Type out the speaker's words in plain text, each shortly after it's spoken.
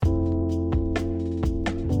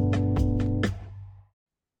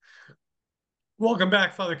Welcome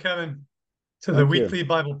back, Father Kevin, to the Thank you. weekly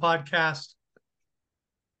Bible podcast.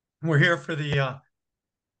 We're here for the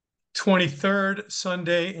 23rd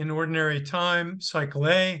Sunday in Ordinary Time, Cycle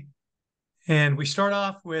A. And we start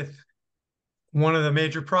off with one of the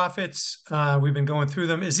major prophets. We've been going through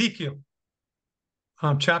them, Ezekiel,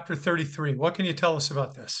 chapter 33. What can you tell us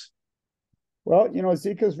about this? Well,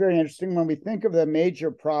 Ezekiel is very interesting. When we think of the major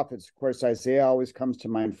prophets, of course, Isaiah always comes to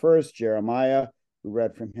mind first, Jeremiah, we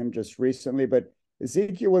read from him just recently, but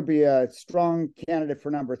Ezekiel would be a strong candidate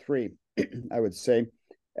for number 3, I would say.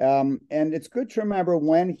 And it's good to remember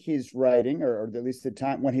when he's writing, or at least the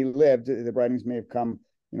time when he lived. The writings may have come,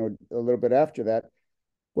 a little bit after that.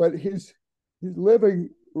 But he's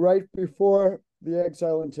living right before the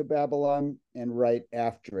exile into Babylon and right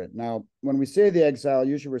after it. Now, when we say the exile,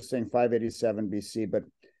 usually we're saying 587 BC, but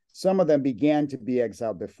some of them began to be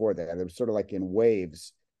exiled before that. It was sort of like in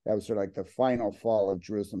waves. That was sort of like the final fall of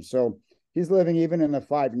Jerusalem. So he's living even in the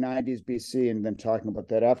 590s BC and then talking about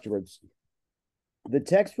that afterwards. The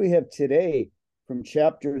text we have today from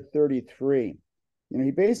chapter 33, he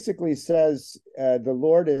basically says the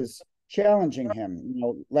Lord is challenging him.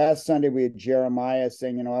 Last Sunday we had Jeremiah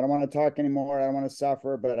saying, I don't want to talk anymore. I don't want to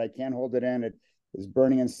suffer, but I can't hold it in. It is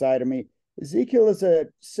burning inside of me. Ezekiel is a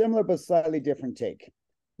similar but slightly different take.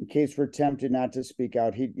 In case we're tempted not to speak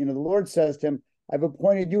out, the Lord says to him, I've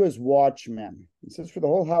appointed you as watchmen. He says for the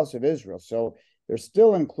whole house of Israel. So they're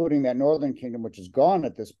still including that northern kingdom, which is gone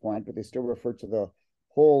at this point, but they still refer to the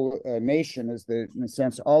whole nation as in a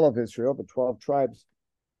sense, all of Israel, the 12 tribes.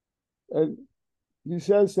 And he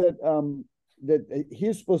says that that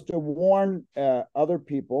he's supposed to warn other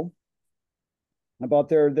people about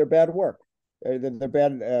their bad work, their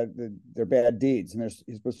bad deeds, and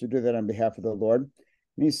he's supposed to do that on behalf of the Lord.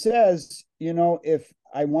 And he says, if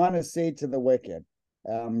I want to say to the wicked,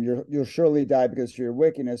 you'll surely die because of your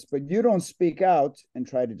wickedness, but you don't speak out and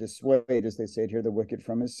try to dissuade, as they say here, the wicked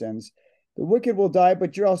from his sins. The wicked will die,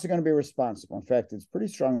 but you're also going to be responsible. In fact, it's pretty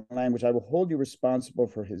strong language. I will hold you responsible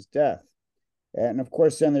for his death. And of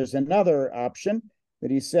course, then there's another option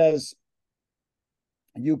that he says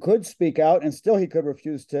you could speak out and still he could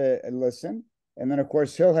refuse to listen. And then, of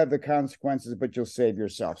course, he'll have the consequences, but you'll save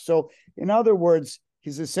yourself. So in other words,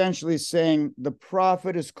 he's essentially saying the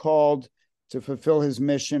prophet is called to fulfill his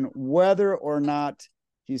mission, whether or not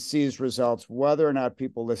he sees results, whether or not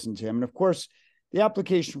people listen to him. And of course, the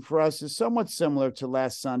application for us is somewhat similar to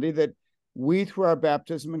last Sunday, that we, through our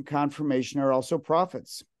baptism and confirmation, are also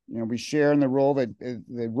prophets. We share in the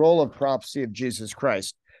role of prophecy of Jesus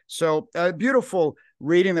Christ. So a beautiful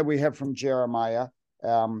reading that we have from Jeremiah,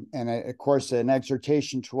 and of course, an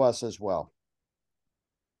exhortation to us as well.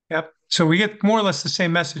 Yep. So we get more or less the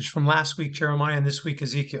same message from last week, Jeremiah, and this week,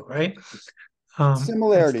 Ezekiel, right?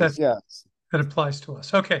 Similarities, yes. That applies to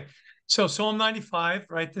us. Okay. So Psalm 95,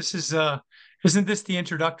 right? This is, isn't this the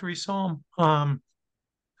introductory psalm in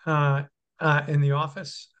the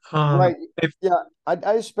office? Right. Yeah, I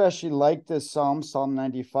especially like this Psalm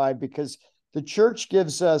 95, because the church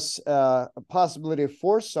gives us a possibility of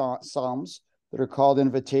 4 psalms that are called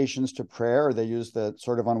invitations to prayer, or they use the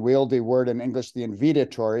sort of unwieldy word in English, the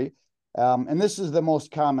invitatory. And this is the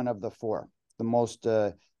most common of the 4, the most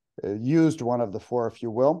used one of the 4, if you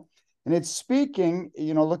will. And it's speaking,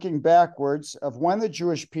 looking backwards of when the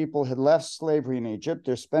Jewish people had left slavery in Egypt.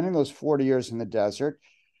 They're spending those 40 years in the desert,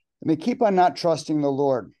 and they keep on not trusting the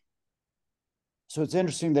Lord. So it's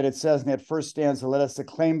interesting that it says in that first stanza, let us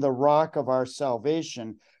acclaim the rock of our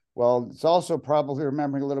salvation. Well, it's also probably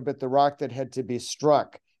remembering a little bit the rock that had to be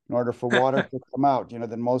struck in order for water to come out,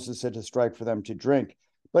 that Moses had to strike for them to drink.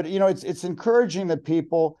 But, it's encouraging the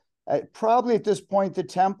people. Probably at this point, the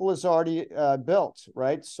temple is already built,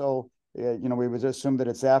 right? So, we would assume that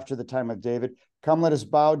it's after the time of David. Come, let us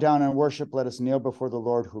bow down and worship. Let us kneel before the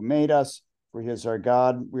Lord who made us. For he is our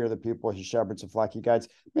God. We are the people, he shepherds and flock he guides.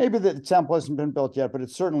 Maybe the temple hasn't been built yet, but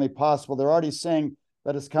it's certainly possible. They're already saying,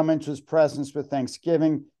 let us come into his presence with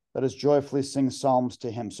thanksgiving. Let us joyfully sing psalms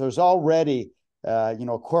to him. So there's already, a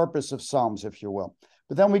corpus of psalms, if you will.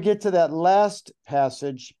 But then we get to that last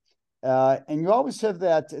passage, and you always have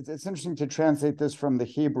that. It's interesting to translate this from the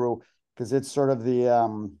Hebrew, because it's sort of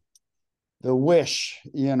the wish,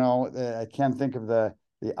 I can't think of the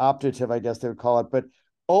optative, I guess they would call it, but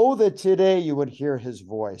oh, that today you would hear his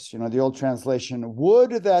voice. The old translation,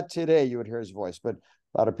 would that today you would hear his voice. But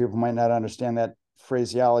a lot of people might not understand that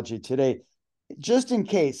phraseology today. Just in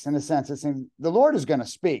case, in a sense, it's saying the Lord is going to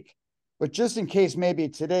speak. But just in case, maybe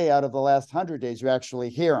today, out of the last 100 days, you actually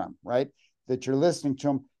hear him, right? That you're listening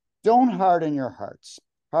to him. Don't harden your hearts.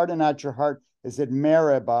 Harden not your heart. Is it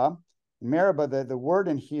meribah? Meribah, the word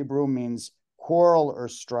in Hebrew means quarrel or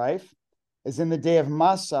strife. As in the day of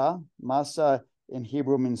Massa. Massa in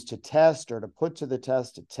Hebrew means to test or to put to the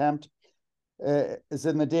test, to tempt. As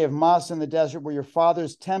in the day of Massa in the desert, where your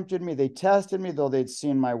fathers tempted me. They tested me, though they'd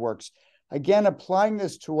seen my works. Again, applying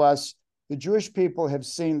this to us, the Jewish people have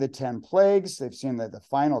seen the 10 plagues. They've seen the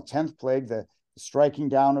final 10th plague, the striking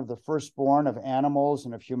down of the firstborn of animals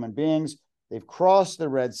and of human beings. They've crossed the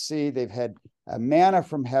Red Sea. They've had manna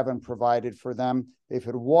from heaven provided for them. They've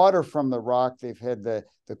had water from the rock. They've had the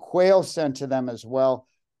quail sent to them as well,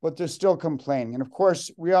 but they're still complaining. And of course,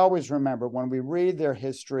 we always remember when we read their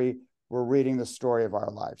history, we're reading the story of our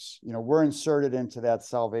lives. You know, we're inserted into that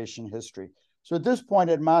salvation history. So at this point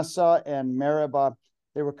at Massa and Meribah,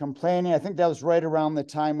 they were complaining. I think that was right around the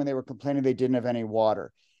time when they were complaining they didn't have any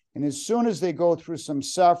water. And as soon as they go through some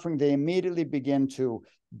suffering, they immediately begin to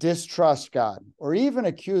distrust God or even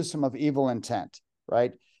accuse him of evil intent,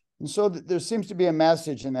 right? And so there seems to be a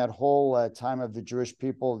message in that whole time of the Jewish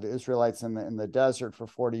people, the Israelites in the desert for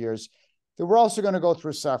 40 years, that we're also going to go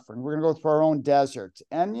through suffering. We're going to go through our own desert.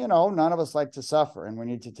 And, you know, none of us like to suffer, and we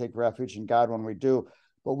need to take refuge in God when we do.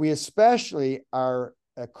 But we especially are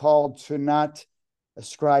called to not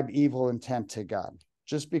ascribe evil intent to God.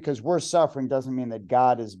 Just because we're suffering doesn't mean that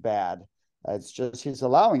God is bad. It's just he's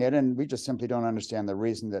allowing it, and we just simply don't understand the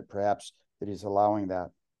reason that perhaps that he's allowing that.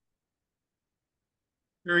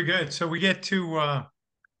 Very good. So we get to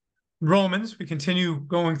Romans. We continue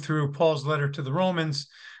going through Paul's letter to the Romans.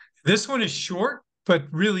 This one is short, but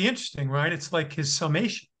really interesting, right? It's like his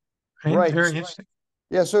summation, right? Right. Very interesting.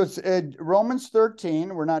 Yeah, so it's Romans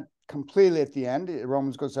 13. We're not completely at the end.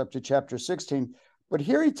 Romans goes up to chapter 16. But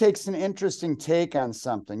here he takes an interesting take on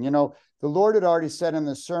something. You know, the Lord had already said in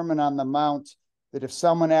the Sermon on the Mount that if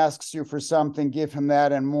someone asks you for something, give him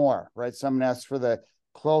that and more, right? Someone asks for the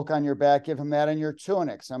cloak on your back, give him that and your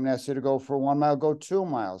tunic. Someone asks you to go for 1 mile, go 2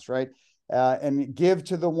 miles, right? And give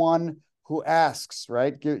to the one who asks,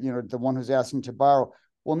 right? Give, you know, the one who's asking to borrow.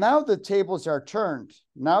 Well, now the tables are turned.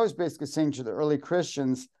 Now he's basically saying to the early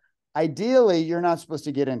Christians, ideally, you're not supposed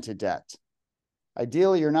to get into debt.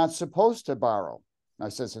 Ideally, you're not supposed to borrow. Now,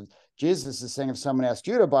 says Jesus is saying if someone asks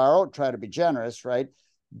you to borrow, try to be generous, right?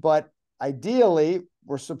 But ideally,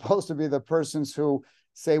 we're supposed to be the persons who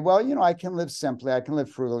say, well, you know, I can live simply, I can live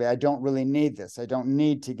frugally, I don't really need this, I don't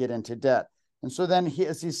need to get into debt. And so then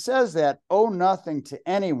as he says that, owe nothing to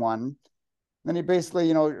anyone, then he basically,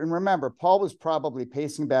 you know, and remember, Paul was probably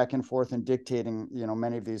pacing back and forth and dictating, you know,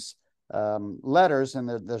 many of these letters, and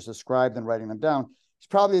there's a scribe then writing them down. He's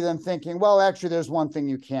probably then thinking, well, actually, there's one thing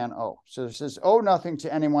you can owe. So it says, owe nothing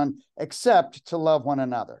to anyone except to love one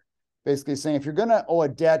another. Basically saying, if you're going to owe a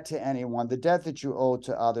debt to anyone, the debt that you owe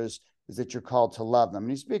to others is that you're called to love them.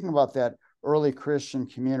 And he's speaking about that early Christian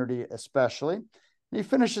community especially. And he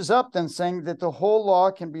finishes up then saying that the whole law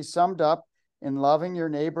can be summed up in loving your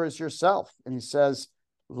neighbor as yourself. And he says,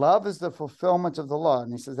 love is the fulfillment of the law.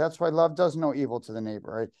 And he says, that's why love does no evil to the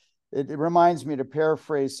neighbor. Right? It reminds me to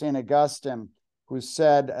paraphrase St. Augustine, who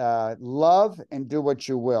said, love and do what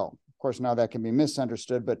you will. Of course, now that can be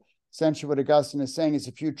misunderstood, but essentially what Augustine is saying is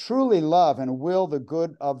if you truly love and will the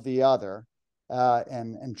good of the other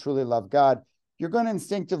and truly love God, you're going to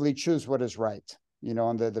instinctively choose what is right, you know,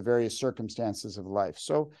 under the various circumstances of life.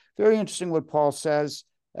 So very interesting what Paul says.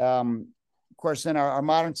 Of course, in our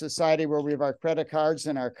modern society where we have our credit cards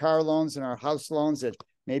and our car loans and our house loans, it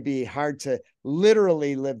may be hard to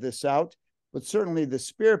literally live this out, but certainly the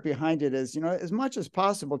spirit behind it is, you know, as much as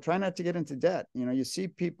possible, try not to get into debt. You know, you see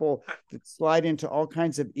people that slide into all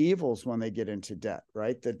kinds of evils when they get into debt,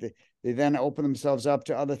 right? That they then open themselves up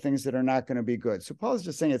to other things that are not going to be good. So Paul's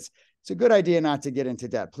just saying it's a good idea not to get into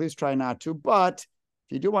debt. Please try not to. But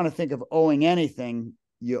if you do want to think of owing anything,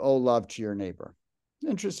 you owe love to your neighbor.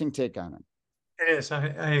 Interesting take on it. It is.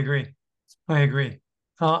 I agree. I agree.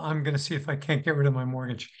 I'm going to see if I can't get rid of my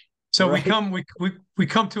mortgage. So Right. we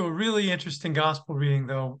come to a really interesting gospel reading,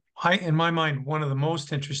 though. In my mind, one of the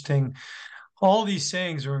most interesting. All these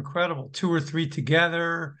sayings are incredible. 2 or 3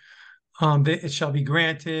 together, it shall be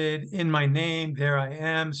granted in my name. There I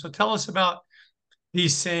am. So tell us about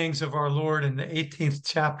these sayings of our Lord in the 18th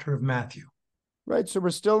chapter of Matthew. Right. So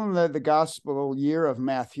we're still in the gospel year of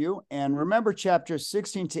Matthew. And remember, chapters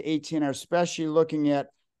 16 to 18 are especially looking at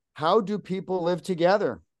how do people live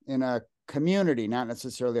together in a community, not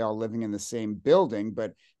necessarily all living in the same building,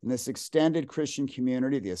 but in this extended Christian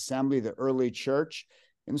community, the assembly, the early church.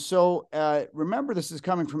 And so remember, this is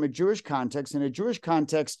coming from a Jewish context. In a Jewish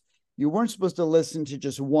context, you weren't supposed to listen to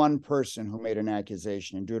just one person who made an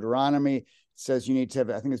accusation. In Deuteronomy, it says you need to have,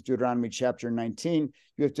 I think it's Deuteronomy chapter 19,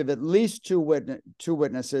 you have to have at least two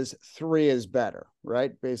witnesses, 3 is better,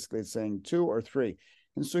 right? Basically it's saying 2 or 3.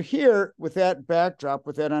 And so here, with that backdrop,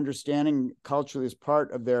 with that understanding culturally as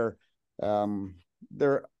part of their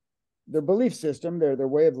belief system, their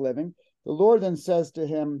way of living, the Lord then says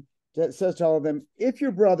to all of them, if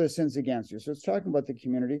your brother sins against you, so it's talking about the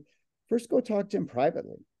community, first go talk to him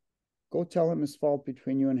privately. Go tell him his fault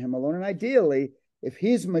between you and him alone. And ideally, if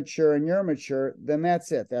he's mature and you're mature, then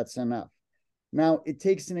that's it. That's enough. Now, it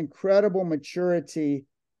takes an incredible maturity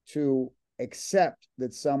to accept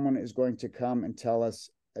that someone is going to come and tell us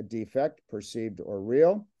a defect, perceived or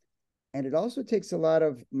real. And it also takes a lot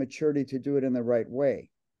of maturity to do it in the right way.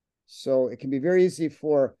 So it can be very easy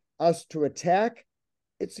for us to attack.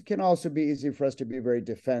 It can also be easy for us to be very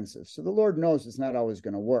defensive. So the Lord knows it's not always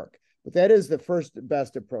going to work. But that is the first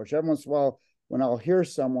best approach. Every once in a while, when I'll hear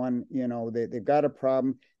someone, they've got a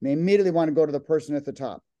problem, and they immediately want to go to the person at the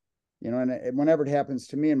top. And whenever it happens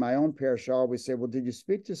to me in my own parish, I always say, well, did you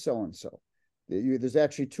speak to so-and-so? There's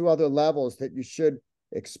actually two other levels that you should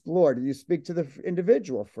explore. Did you speak to the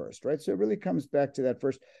individual first, right? So it really comes back to that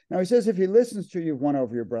first. Now he says, if he listens to you, you've won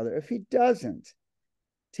over your brother. If he doesn't,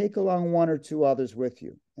 take along one or two others with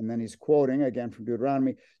you. And then he's quoting again from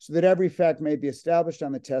Deuteronomy, so that every fact may be established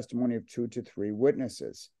on the testimony of 2 to 3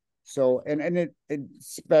 witnesses. So, and it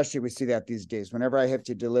especially we see that these days, whenever I have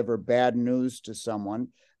to deliver bad news to someone,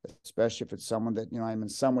 especially if it's someone that, I'm in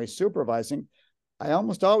some way supervising, I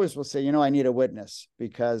almost always will say, I need a witness,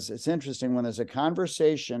 because it's interesting when there's a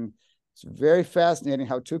conversation. It's very fascinating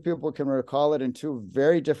how two people can recall it in two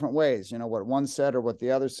very different ways, what one said or what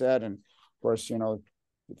the other said. And of course,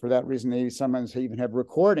 for that reason, they sometimes even have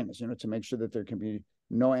recordings, to make sure that there can be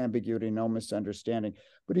no ambiguity, no misunderstanding.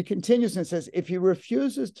 But he continues and says, if he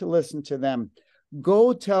refuses to listen to them,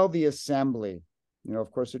 go tell the assembly.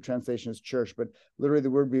 Of course, the translation is church, but literally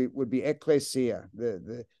the word would be ecclesia,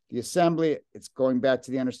 the assembly. It's going back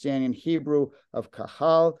to the understanding in Hebrew of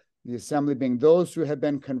kahal, the assembly being those who have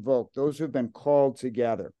been convoked, those who have been called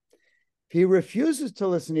together. If he refuses to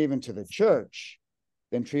listen even to the church,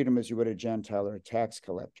 then treat him as you would a Gentile or a tax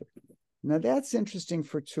collector. Now, that's interesting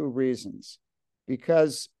for two reasons.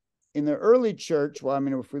 Because in the early church,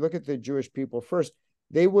 if we look at the Jewish people first,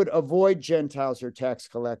 they would avoid Gentiles or tax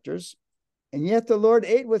collectors. And yet the Lord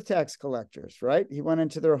ate with tax collectors, right? He went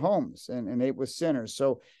into their homes and ate with sinners.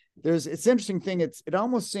 So it's an interesting thing. It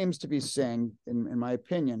almost seems to be saying, in my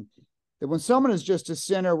opinion, that when someone is just a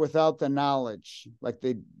sinner without the knowledge, like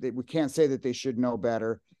we can't say that they should know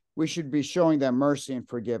better, we should be showing them mercy and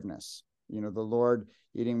forgiveness. The Lord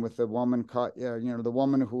eating with the woman, the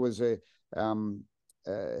woman who was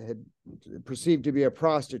had perceived to be a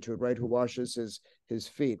prostitute, right? Who washes his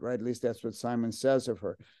feet, right? At least that's what Simon says of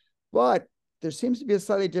her. But there seems to be a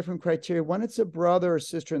slightly different criteria when it's a brother or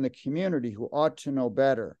sister in the community who ought to know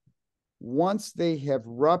better. Once they have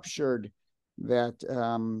ruptured that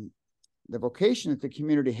the vocation that the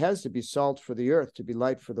community has to be salt for the earth, to be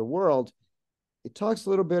light for the world, it talks a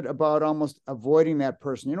little bit about almost avoiding that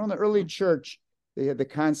person. In the early church, they had the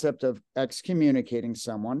concept of excommunicating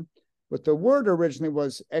someone, but the word originally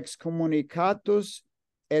was excommunicatus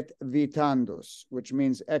et vitandus, which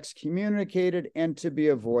means excommunicated and to be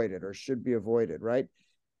avoided, or should be avoided, right?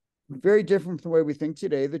 Very different from the way we think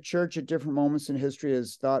today. The church at different moments in history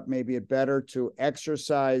has thought maybe it better to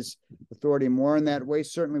exercise authority more in that way.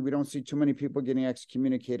 Certainly, we don't see too many people getting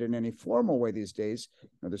excommunicated in any formal way these days.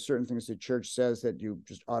 There's certain things the church says that you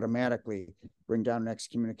just automatically bring down an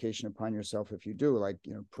excommunication upon yourself if you do, like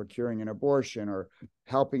procuring an abortion or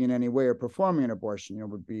helping in any way or performing an abortion.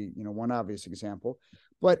 Would be one obvious example.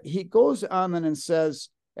 But he goes on then and says,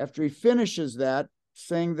 after he finishes that,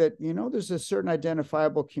 saying that, there's a certain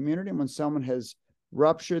identifiable community. And when someone has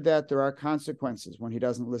ruptured that, there are consequences when he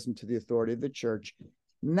doesn't listen to the authority of the church.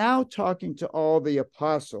 Now, talking to all the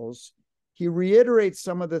apostles, he reiterates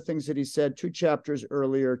some of the things that he said 2 chapters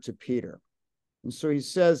earlier to Peter. And so he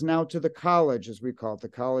says, now to the college, as we call it, the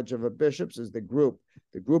college of the bishops is the group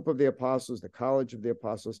of the apostles, the college of the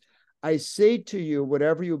apostles. I say to you,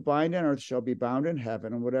 whatever you bind on earth shall be bound in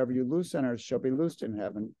heaven, and whatever you loose on earth shall be loosed in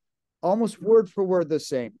heaven. Almost word for word the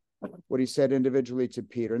same, what he said individually to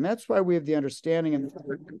Peter. And that's why we have the understanding in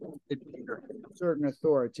Peter, certain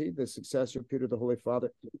authority, the successor of Peter, the Holy Father,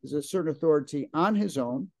 is a certain authority on his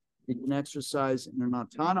own. He can exercise in an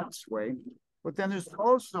autonomous way. But then there's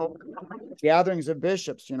also gatherings of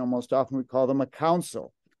bishops. Most often we call them a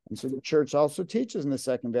council. And so the church also teaches in the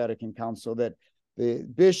Second Vatican Council that the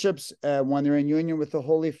bishops, when they're in union with the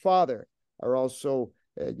Holy Father, are also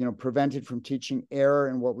prevented from teaching error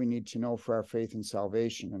in what we need to know for our faith and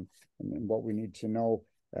salvation, and what we need to know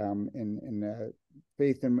in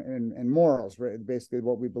faith and morals, right? Basically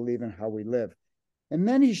what we believe and how we live. And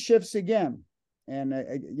then he shifts again.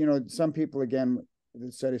 And, some people, again,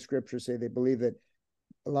 that study scripture say they believe that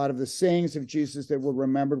a lot of the sayings of Jesus that were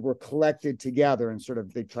remembered were collected together and sort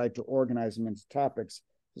of they tried to organize them into topics.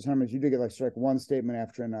 So sometimes you do get like one statement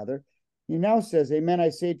after another. He now says, Amen, I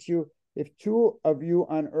say to you, if two of you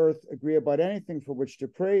on earth agree about anything for which to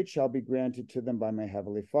pray, it shall be granted to them by my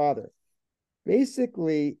heavenly Father.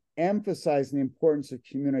 Basically emphasizing the importance of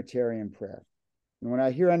communitarian prayer. And when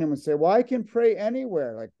I hear anyone say, well, I can pray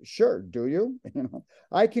anywhere, like, sure, do you?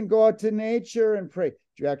 I can go out to nature and pray.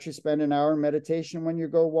 Do you actually spend an hour in meditation when you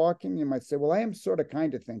go walking? You might say, well, I am sort of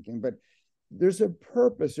kind of thinking, but there's a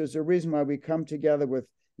purpose. There's a reason why we come together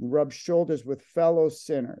rub shoulders with fellow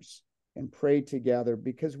sinners and pray together,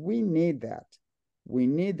 because we need that. We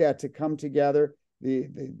need that to come together.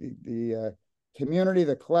 The community,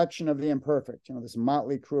 the collection of the imperfect, this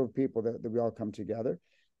motley crew of people that we all come together.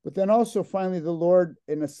 But then also, finally, the Lord,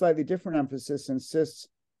 in a slightly different emphasis, insists,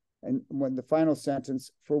 and when the final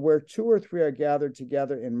sentence, for where two or three are gathered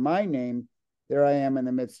together in my name, there I am in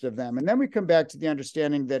the midst of them. And then we come back to the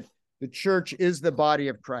understanding that the church is the body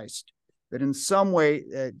of Christ, that in some way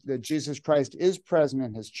that Jesus Christ is present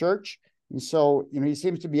in his church. And so, he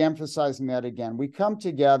seems to be emphasizing that again. We come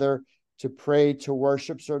together to pray, to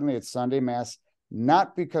worship, certainly at Sunday Mass,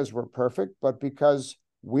 not because we're perfect, but because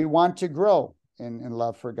we want to grow in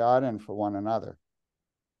love for God and for one another.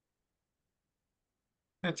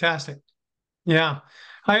 Fantastic. Yeah.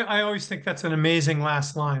 I always think that's an amazing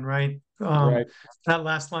last line, right? Right. That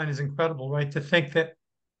last line is incredible, right? To think that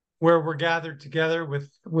where we're gathered together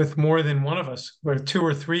with more than one of us, where two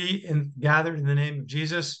or three gathered in the name of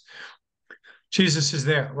Jesus, Jesus is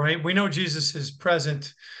there, right? We know Jesus is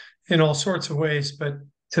present in all sorts of ways, but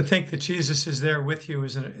to think that Jesus is there with you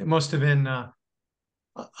it must have been a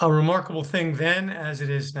remarkable thing then, as it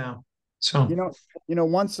is now. So,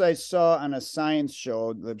 once I saw on a science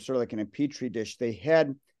show, sort of like in a petri dish, they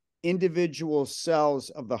had individual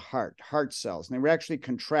cells of the heart cells, and they were actually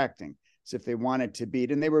contracting as if they wanted to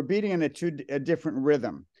beat, and they were beating in a different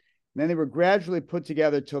rhythm. And then they were gradually put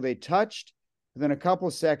together till they touched. Within a couple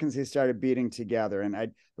of seconds, they started beating together. And I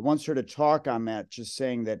once heard a talk on that, just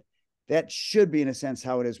saying that should be, in a sense,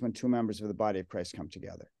 how it is when two members of the body of Christ come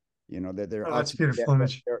together. that's a beautiful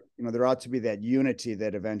image. There ought to be that unity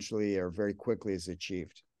that eventually or very quickly is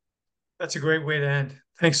achieved. That's a great way to end.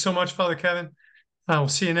 Thanks so much, Father Kevin. We'll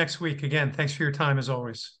see you next week. Again, thanks for your time as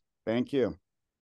always. Thank you.